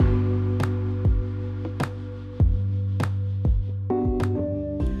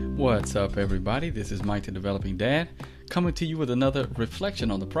What's up, everybody? This is Mike the Developing Dad, coming to you with another reflection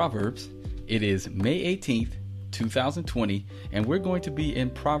on the Proverbs. It is May 18th, 2020, and we're going to be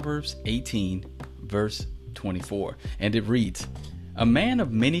in Proverbs 18, verse 24. And it reads, "A man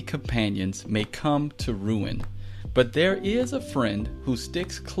of many companions may come to ruin, but there is a friend who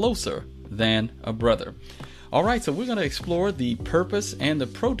sticks closer than a brother." All right, so we're going to explore the purpose and the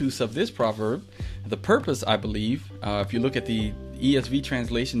produce of this proverb. The purpose, I believe, if you look at the ESV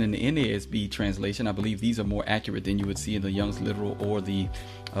translation and the NASB translation, I believe these are more accurate than you would see in the Young's Literal or the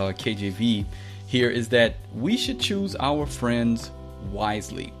KJV. Here is that we should choose our friends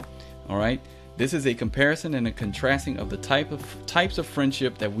wisely. All right, this is a comparison and a contrasting of the types of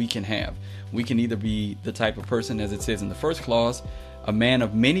friendship that we can have. We can either be the type of person, as it says in the first clause, a man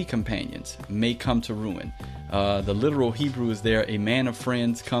of many companions may come to ruin. The literal Hebrew is there, a man of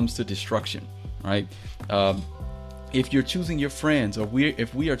friends comes to destruction, right? If you're choosing your friends, or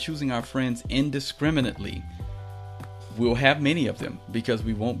if we are choosing our friends indiscriminately, we'll have many of them because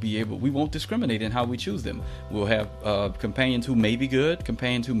we won't discriminate in how we choose them. We'll have companions who may be good,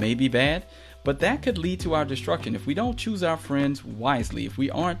 companions who may be bad, but that could lead to our destruction. If we don't choose our friends wisely, if we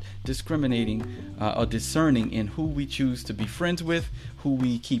aren't discriminating or discerning in who we choose to be friends with, who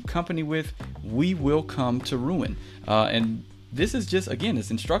we keep company with, we will come to ruin. And this is just, again,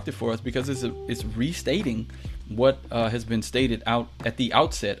 it's instructive for us because it's restating what has been stated out at the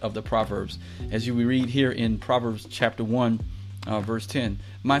outset of the Proverbs. As you read here in Proverbs chapter 1, verse 10,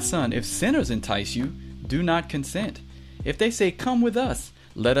 "My son, if sinners entice you, do not consent. If they say, 'Come with us,'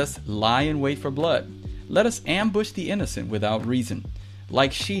 let us lie in wait for blood. Let us ambush the innocent without reason.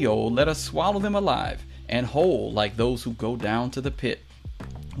 Like Sheol, let us swallow them alive, and whole like those who go down to the pit.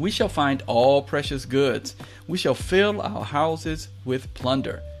 We shall find all precious goods. We shall fill our houses with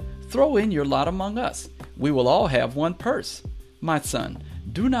plunder. Throw in your lot among us. We will all have one purse. My son,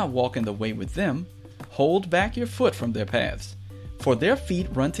 do not walk in the way with them. Hold back your foot from their paths. For their feet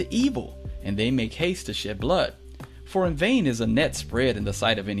run to evil, and they make haste to shed blood. For in vain is a net spread in the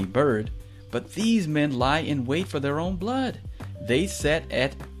sight of any bird. But these men lie in wait for their own blood. They set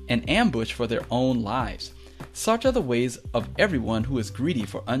at an ambush for their own lives. Such are the ways of everyone who is greedy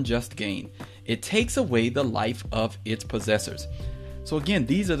for unjust gain. It takes away the life of its possessors." So again,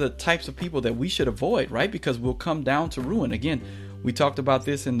 these are the types of people that we should avoid, right? Because we'll come down to ruin. Again, we talked about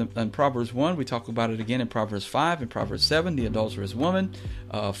this in Proverbs 1. We talk about it again in Proverbs 5 and Proverbs 7, the adulterous woman.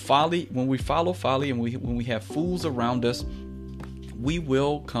 Folly, when we follow folly and when we have fools around us, we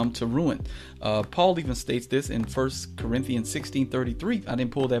will come to ruin. Paul even states this in 1 Corinthians 16:33. I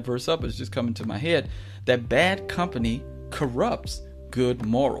didn't pull that verse up, it's just coming to my head. That bad company corrupts good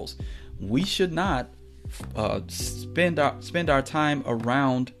morals. We should not spend our time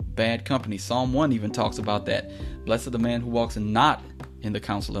around bad company. Psalm 1 even talks about that. Blessed is the man who walks not in the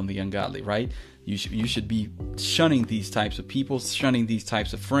counsel of the ungodly, right? You should be shunning these types of people, shunning these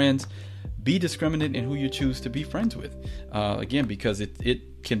types of friends. Be discriminate in who you choose to be friends with. Again, because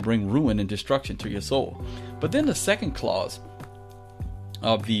it can bring ruin and destruction to your soul. But then the second clause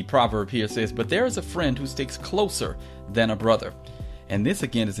of the proverb here says, "But there is a friend who sticks closer than a brother." And this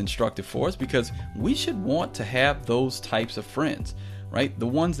again is instructive for us because we should want to have those types of friends, right? The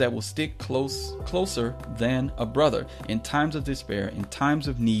ones that will stick closer than a brother. In times of despair, in times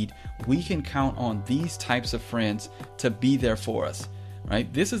of need, we can count on these types of friends to be there for us,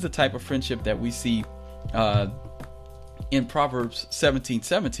 right? This is the type of friendship that we see in Proverbs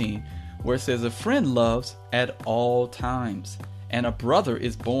 17:17, where it says, "A friend loves at all times, and a brother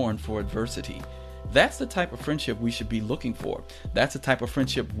is born for adversity." That's the type of friendship we should be looking for. That's the type of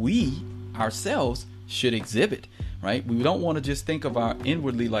friendship we ourselves should exhibit, right? We don't want to just think of our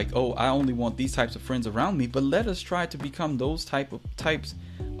inwardly like, oh, I only want these types of friends around me, but let us try to become those types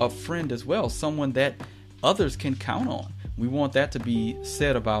of friend as well, someone that others can count on. We want that to be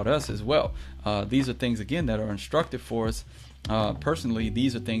said about us as well. These are things, again, that are instructive for us. Personally,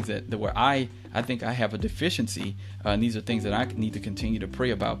 these are things that where I think I have a deficiency, and these are things that I need to continue to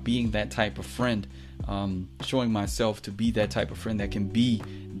pray about, being that type of friend, showing myself to be that type of friend that can be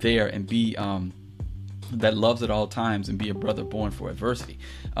there and be that loves at all times and be a brother born for adversity.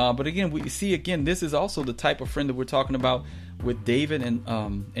 But again, we see this is also the type of friend that we're talking about with David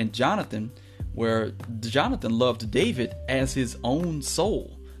and Jonathan, where Jonathan loved David as his own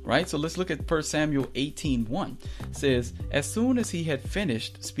soul. Right? So let's look at 1 Samuel 18:1. It says, "As soon as he had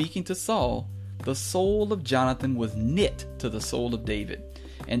finished speaking to Saul, the soul of Jonathan was knit to the soul of David,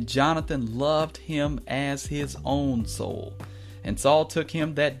 and Jonathan loved him as his own soul. And Saul took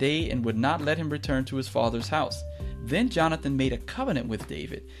him that day and would not let him return to his father's house. Then Jonathan made a covenant with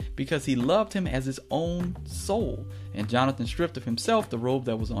David because he loved him as his own soul. And Jonathan stripped of himself the robe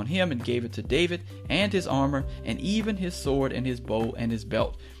that was on him and gave it to David, and his armor, and even his sword and his bow and his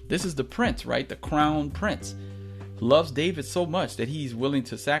belt. This is the prince, right? The crown prince. Loves David so much that he's willing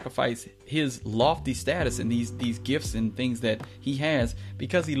to sacrifice his lofty status and these gifts and things that he has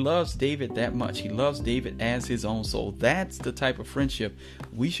because he loves David that much. He loves David as his own soul. That's the type of friendship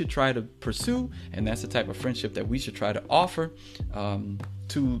we should try to pursue, and that's the type of friendship that we should try to offer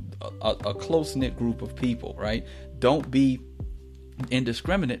to a close-knit group of people, right? Don't be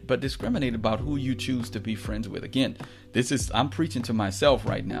indiscriminate, but discriminate about who you choose to be friends with. Again, I'm preaching to myself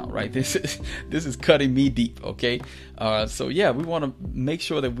right now, right? This is cutting me deep. Okay. So yeah, we want to make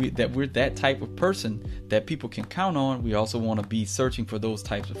sure that we're that type of person that people can count on. We also want to be searching for those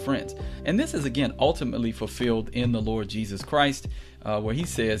types of friends. And this is again ultimately fulfilled in the Lord Jesus Christ, where he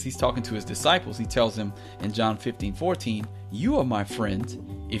says, he's talking to his disciples. He tells them in John 15:14, "You are my friends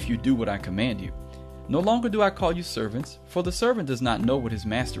if you do what I command you. No longer do I call you servants, for the servant does not know what his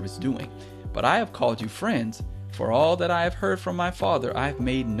master is doing. But I have called you friends, for all that I have heard from my Father I have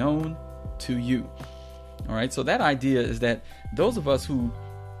made known to you." All right, so that idea is that those of us who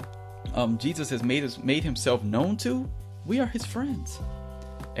Jesus has made himself known to, we are his friends,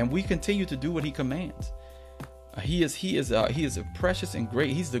 and we continue to do what he commands. He is a precious and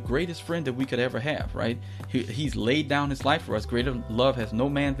great. He's the greatest friend that we could ever have, right? He's laid down his life for us. Greater love has no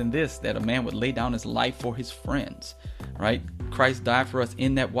man than this, that a man would lay down his life for his friends, right? Christ died for us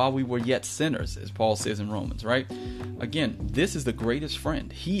in that while we were yet sinners, as Paul says in Romans, right? Again, this is the greatest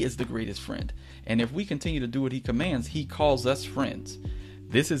friend. He is the greatest friend. And if we continue to do what he commands, he calls us friends.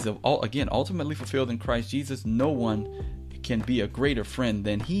 This is, again, ultimately fulfilled in Christ Jesus. No one can be a greater friend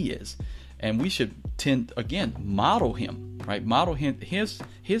than he is. And we should model him, right? Model him,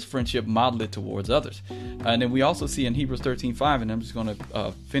 his friendship, model it towards others. And then we also see in Hebrews 13:5, and I'm just going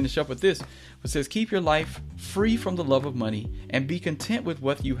to finish up with this. It says, "Keep your life free from the love of money and be content with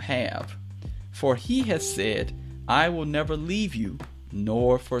what you have. For he has said, I will never leave you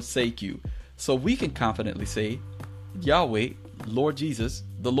nor forsake you." So we can confidently say, Yahweh, Lord Jesus,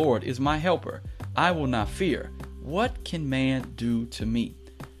 the Lord is my helper. I will not fear. What can man do to me?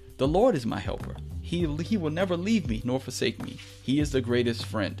 The Lord is my helper. He will never leave me nor forsake me. He is the greatest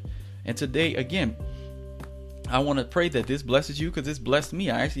friend. And today, again, I want to pray that this blesses you, because this blessed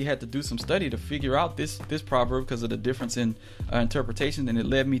me. I actually had to do some study to figure out this proverb because of the difference in interpretation, and it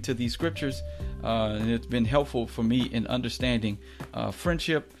led me to these scriptures. And it's been helpful for me in understanding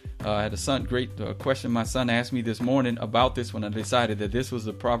friendship. I had a great question my son asked me this morning about this when I decided that this was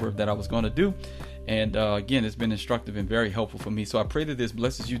the proverb that I was going to do. And again, it's been instructive and very helpful for me. So I pray that this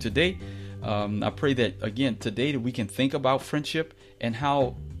blesses you today. I pray that, again, today that we can think about friendship and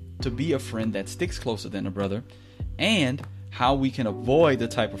how to be a friend that sticks closer than a brother, and how we can avoid the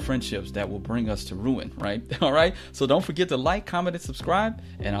type of friendships that will bring us to ruin, right? All right. So don't forget to like, comment, and subscribe,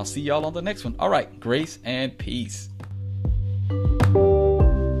 and I'll see y'all on the next one. All right. Grace and peace.